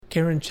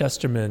Karen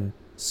Chesterman,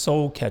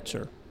 Soul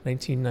Catcher,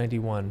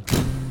 1991.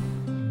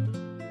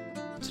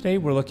 Today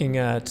we're looking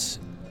at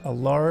a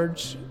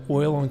large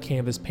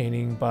oil-on-canvas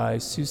painting by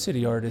Sioux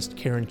City artist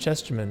Karen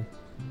Chesterman.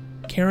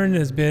 Karen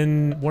has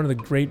been one of the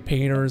great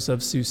painters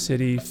of Sioux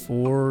City since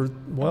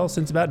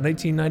about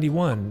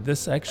 1991.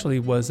 This actually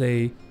was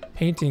a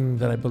painting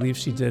that I believe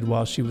she did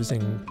while she was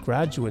in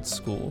graduate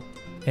school.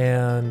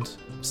 And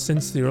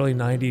since the early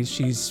 90s,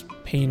 she's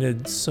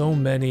painted so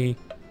many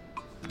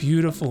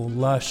beautiful,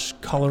 lush,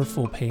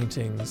 colorful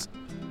paintings,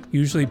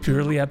 usually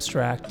purely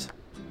abstract,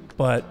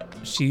 but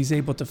she's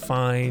able to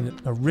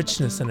find a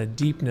richness and a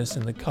deepness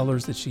in the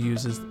colors that she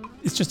uses.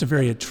 It's just a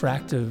very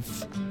attractive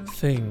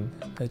thing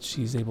that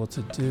she's able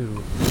to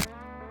do.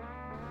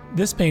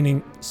 This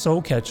painting,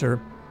 Soul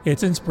Catcher,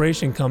 its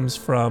inspiration comes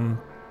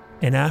from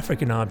an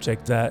African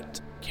object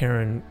that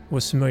Karen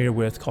was familiar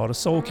with called a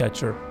soul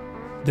catcher.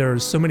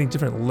 There's so many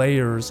different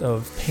layers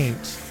of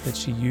paint that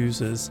she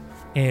uses,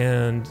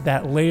 and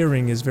that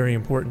layering is very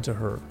important to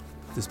her.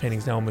 This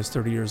painting's now almost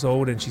 30 years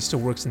old, and she still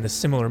works in this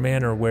similar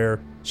manner where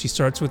she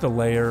starts with a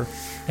layer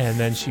and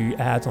then she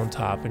adds on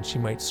top, and she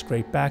might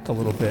scrape back a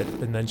little bit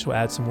and then she'll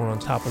add some more on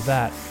top of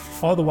that.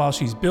 All the while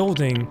she's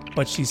building,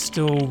 but she's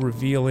still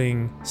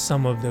revealing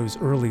some of those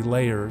early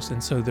layers.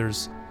 And so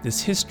there's this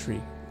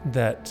history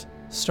that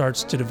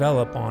starts to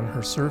develop on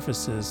her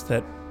surfaces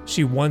that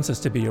she wants us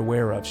to be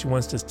aware of. She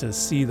wants us to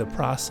see the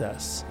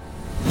process.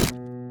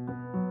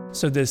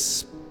 So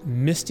this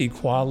misty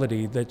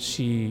quality that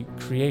she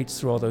creates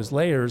through all those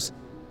layers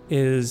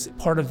is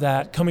part of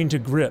that coming to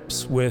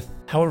grips with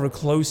however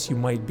close you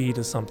might be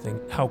to something,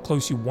 how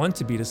close you want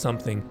to be to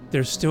something,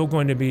 there's still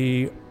going to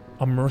be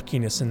a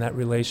murkiness in that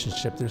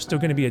relationship. There's still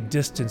going to be a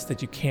distance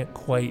that you can't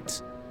quite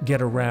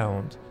get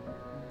around.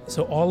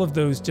 So all of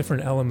those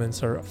different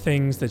elements are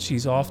things that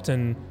she's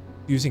often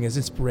using as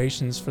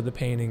inspirations for the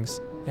paintings,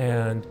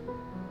 and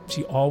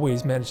she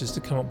always manages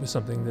to come up with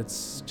something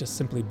that's just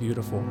simply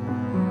beautiful.